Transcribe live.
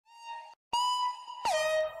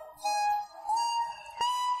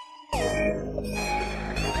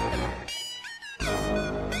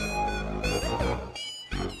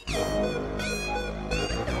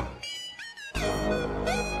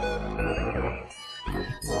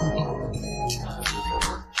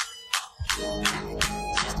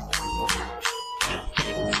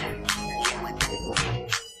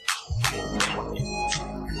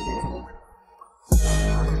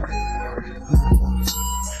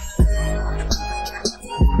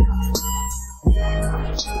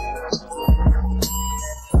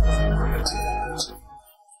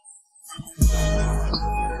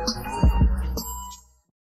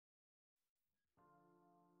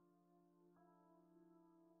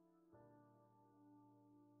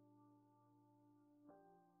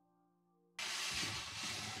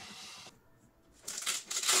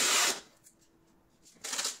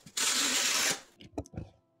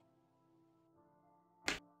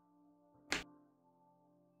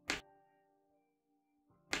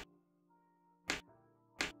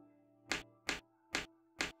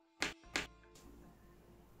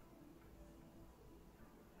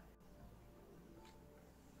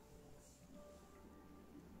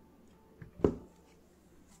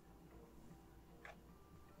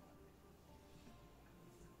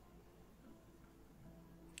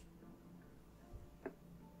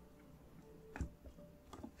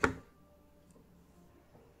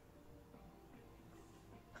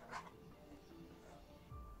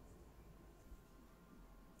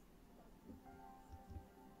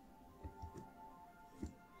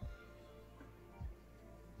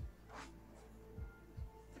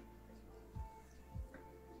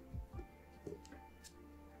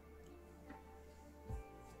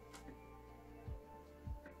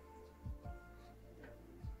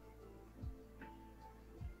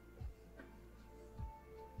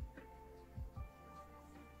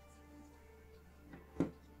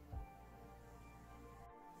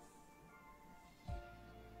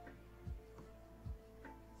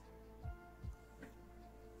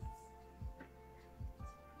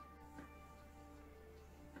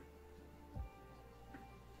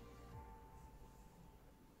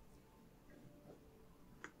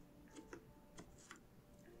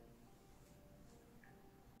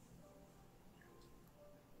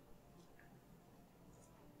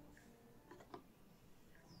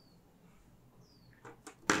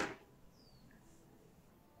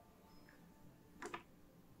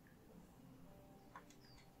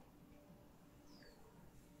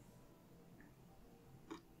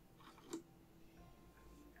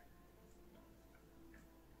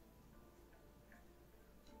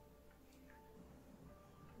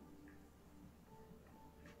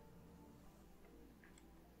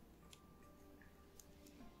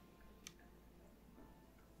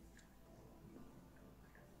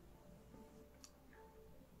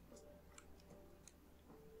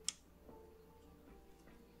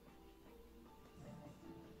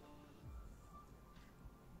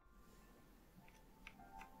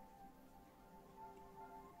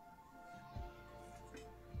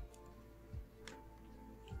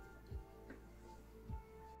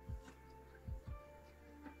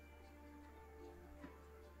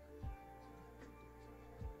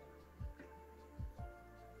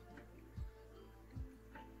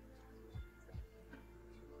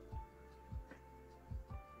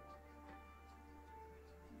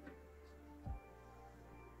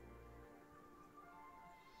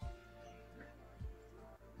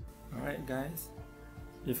Alright guys,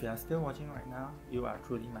 if you are still watching right now, you are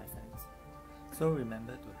truly my fans. So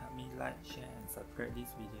remember to help me like, share and subscribe this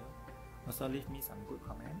video. Also leave me some good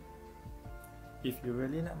comment. If you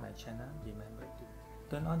really like my channel, remember to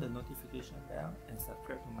turn on the notification bell and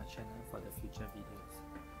subscribe to my channel for the future videos.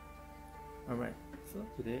 Alright, so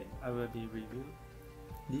today I will be reviewing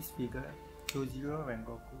this figure Kyojuro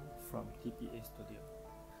Rengoku from TPA Studio.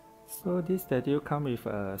 So this statue comes with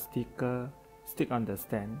a stick on the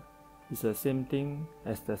stand. It's the same thing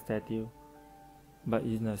as the statue, but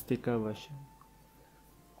in a sticker version,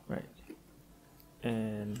 right?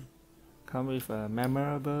 And come with a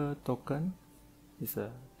memorable token. It's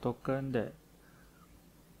a token that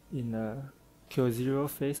in a Kyojuro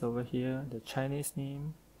face over here, the Chinese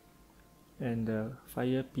name, and the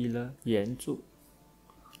fire pillar 炎柱.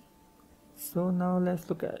 So now let's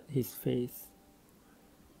look at his face.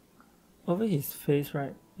 Over his face,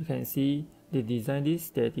 right, you can see they designed these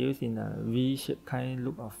statues in a V-shaped kind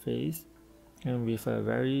look of face, and with a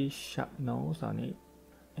very sharp nose on it,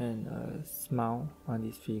 and a smile on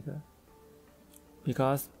this figure.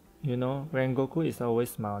 Because you know Rengoku is always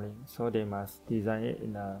smiling, so they must design it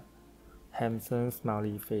in a handsome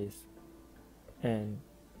smiley face. And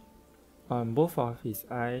on both of his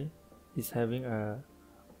eyes is having a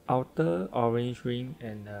outer orange ring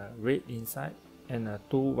and a red inside, and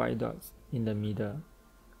two white dots in the middle.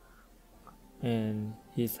 And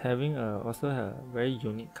he's having also a very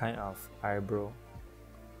unique kind of eyebrow.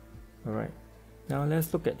 Alright, now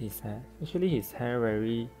let's look at his hair. Actually his hair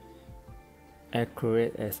very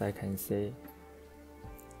accurate, as I can say.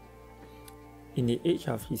 In the edge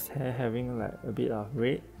of his hair having like a bit of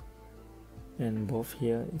red, and both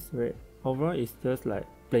here is red. Overall it's just like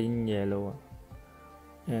plain yellow.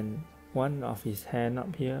 And one of his hair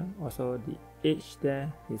knob here, also the edge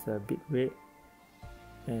there is a bit red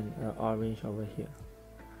and orange over here.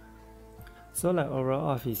 So like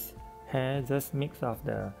overall of his hair just mix of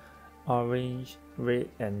the orange, red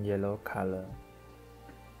and yellow color.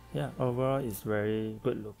 Yeah, overall it's very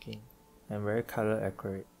good looking and very color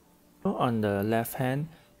accurate. So on the left hand,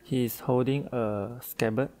 he is holding a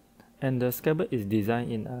scabbard, and the scabbard is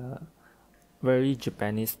designed in a very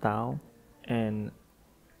Japanese style and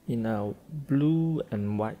in a blue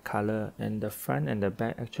and white color, and the front and the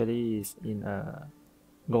back actually is in a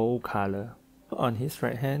gold color. On his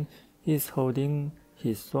right hand, he is holding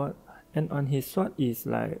his sword, and on his sword is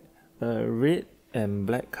like a red and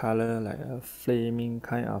black color, like a flaming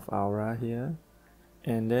kind of aura here,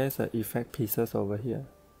 and there's a effect pieces over here,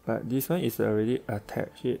 but this one is already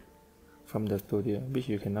attached it from the studio, which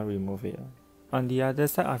you cannot remove it. On the other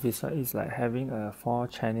side of his sword is like having a 4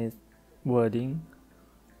 Chinese wording.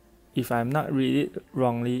 If I'm not read it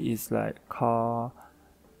wrongly, it's like called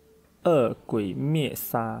恶鬼灭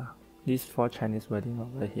杀. This 4 Chinese wording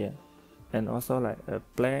over here, and also like a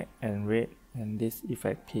black and red and this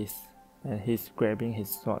effect piece, and he's grabbing his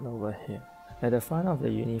sword over here. At the front of the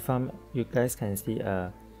uniform, you guys can see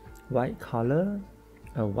a white collar,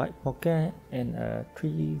 a white pocket, and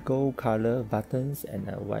 3 gold color buttons and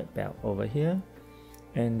a white belt over here.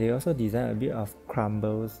 And they also design a bit of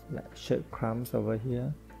crumbles, like shirt crumbs over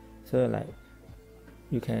here. So like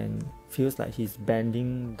you can feel like he's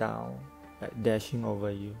bending down, like dashing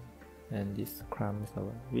over you, and this crumbs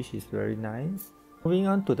over, which is very nice. Moving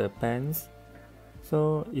on to the pants,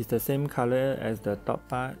 so it's the same color as the top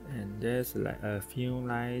part, and there's like a few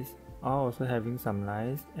lines, also having some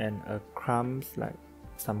lines, and a crumbs, like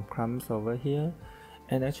some crumbs over here.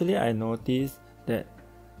 And actually I noticed that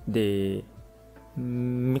they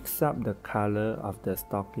mix up the color of the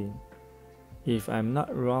stocking. If I'm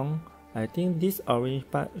not wrong, I think this orange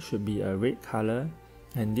part should be a red color,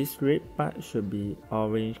 and this red part should be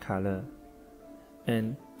orange color.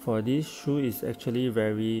 And for this shoe is actually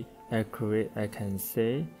very accurate, I can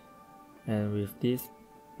say, and with these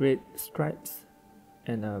red stripes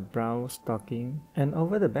and a brown stocking. And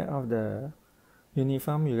over the back of the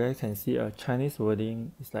uniform, you guys can see a Chinese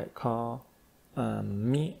wording. It's like called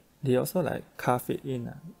meat. They also like carve it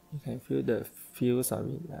in. You can feel the feels of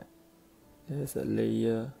it, like there's a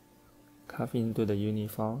layer carved into the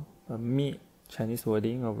uniform, a meat Chinese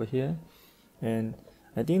wording over here. And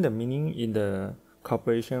I think the meaning in the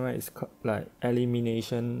corporation, right, is like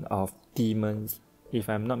elimination of demons, if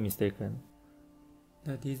I'm not mistaken.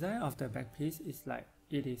 The design of the back piece is like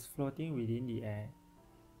it is floating within the air,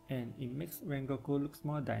 and it makes Rengoku looks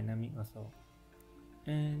more dynamic also.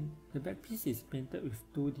 And the back piece is painted with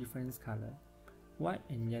 2 different colors, white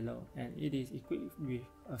and yellow, and it is equipped with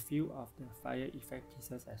a few of the fire effect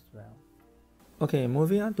pieces as well. Okay,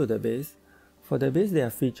 moving on to the base. For the base, they are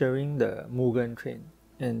featuring the Mugen train,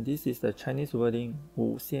 and this is the Chinese wording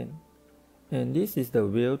无限. And this is the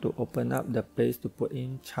wheel to open up the place to put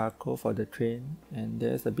in charcoal for the train, and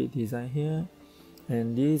there's a bit design here,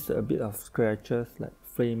 and this a bit of scratches, like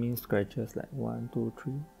flaming scratches, like 1, 2,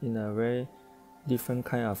 3 in a very different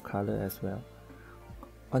kind of color as well.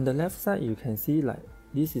 On the left side you can see like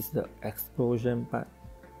this is the explosion part,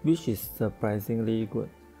 which is surprisingly good.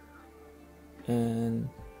 And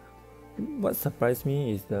what surprised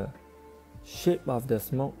me is the shape of the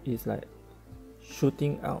smoke is like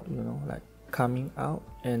shooting out, you know, like coming out,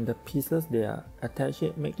 and the pieces they are attached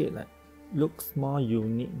it make it like looks more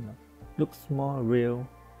unique, you know, looks more real.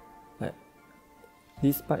 Like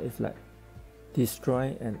this part is like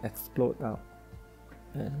destroy and explode out,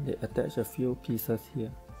 and they attach a few pieces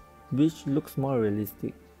here, which looks more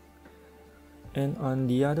realistic. And on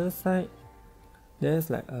the other side there's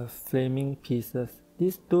like a flaming pieces.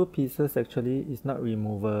 These two pieces actually is not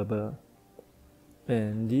removable,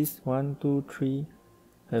 and this 1, 2, 3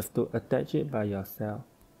 have to attach it by yourself,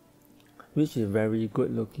 which is very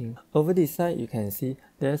good looking. Over this side you can see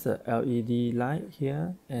there's a LED light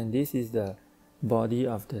here, and this is the body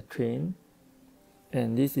of the train,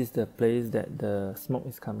 and this is the place that the smoke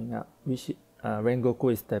is coming out, which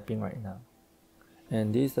Rengoku is stepping right now.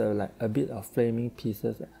 And these are like a bit of flaming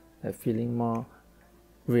pieces, like feeling more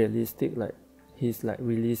realistic, like he's like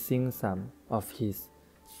releasing some of his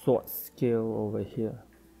sword skill over here.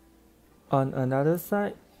 On another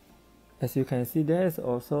side, as you can see, there is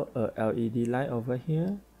also a LED light over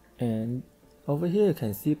here, and over here you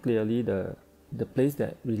can see clearly the place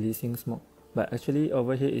that releasing smoke, but actually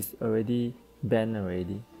over here is already banned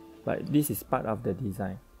already, but this is part of the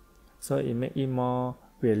design, so it makes it more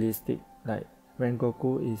realistic, like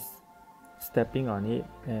Rengoku is stepping on it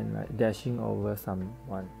and like dashing over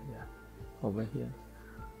someone, yeah, over here.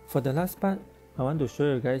 For the last part, I want to show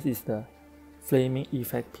you guys is the flaming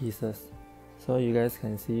effect pieces. So you guys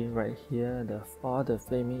can see right here, all the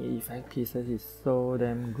flaming effect pieces is so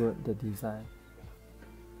damn good, the design.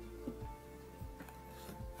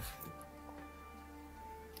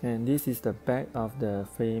 And this is the back of the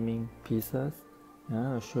flaming pieces. And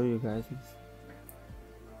I'll show you guys this.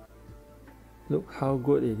 Look how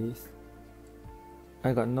good it is.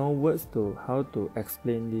 I got no words to how to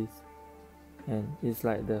explain this. And it's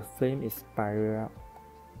like the flame is spiral up.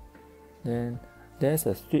 Then there's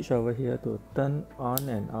a switch over here to turn on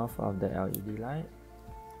and off of the LED light,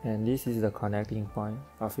 and this is the connecting point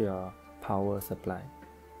of your power supply.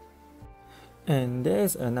 And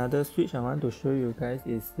there's another switch I want to show you guys,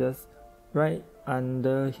 is just right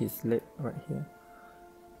under his leg right here.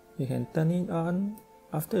 You can turn it on.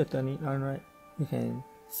 After you turn it on, right, you can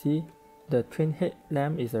see the train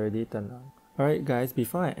headlamp is already turned on. Alright guys,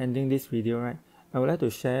 before I ending this video, right, I would like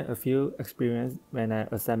to share a few experience when I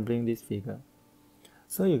assembling this figure.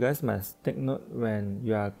 So you guys must take note when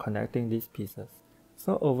you are connecting these pieces.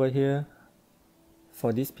 So over here,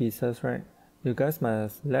 for these pieces, right, you guys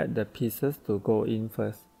must let the pieces to go in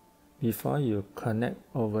first before you connect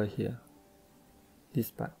over here.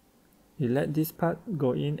 This part. You let this part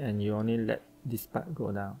go in and you only let this part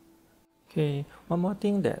go down. Okay, one more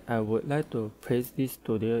thing that I would like to praise this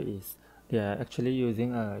studio is they are actually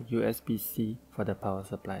using a USB-C for the power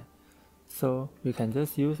supply. So you can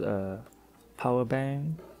just use a power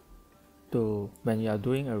bank to when you are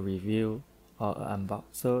doing a review or an unbox,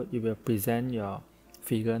 so you will present your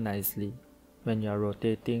figure nicely when you are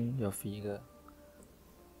rotating your figure.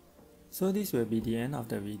 So this will be the end of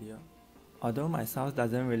the video. Although my sound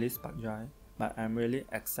doesn't really spark joy, but I'm really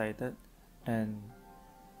excited and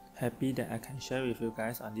happy that I can share with you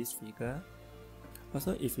guys on this figure.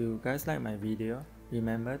 Also, if you guys like my video,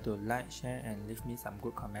 remember to like, share and leave me some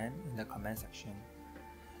good comment in the comment section.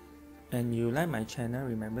 And you like my channel,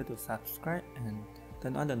 remember to subscribe and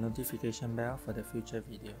turn on the notification bell for the future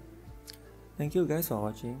video. Thank you guys for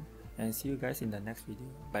watching, and see you guys in the next video.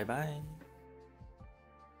 Bye bye.